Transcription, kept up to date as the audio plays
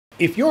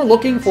If you're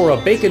looking for a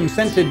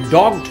bacon-scented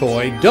dog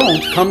toy,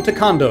 don't come to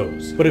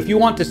Condos. But if you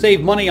want to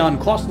save money on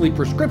costly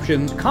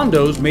prescriptions,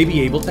 Condos may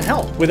be able to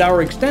help. With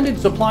our extended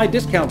supply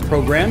discount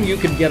program, you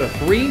can get a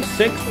 3,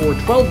 6, or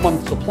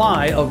 12-month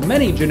supply of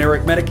many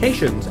generic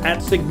medications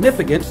at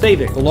significant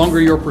savings. The longer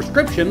your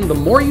prescription, the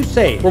more you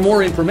save. For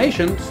more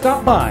information,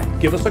 stop by,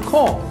 give us a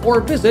call, or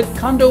visit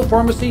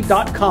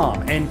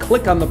condopharmacy.com and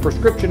click on the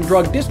prescription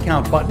drug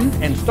discount button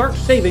and start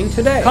saving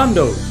today.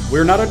 Condos,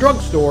 we're not a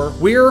drugstore,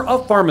 we're a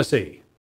pharmacy.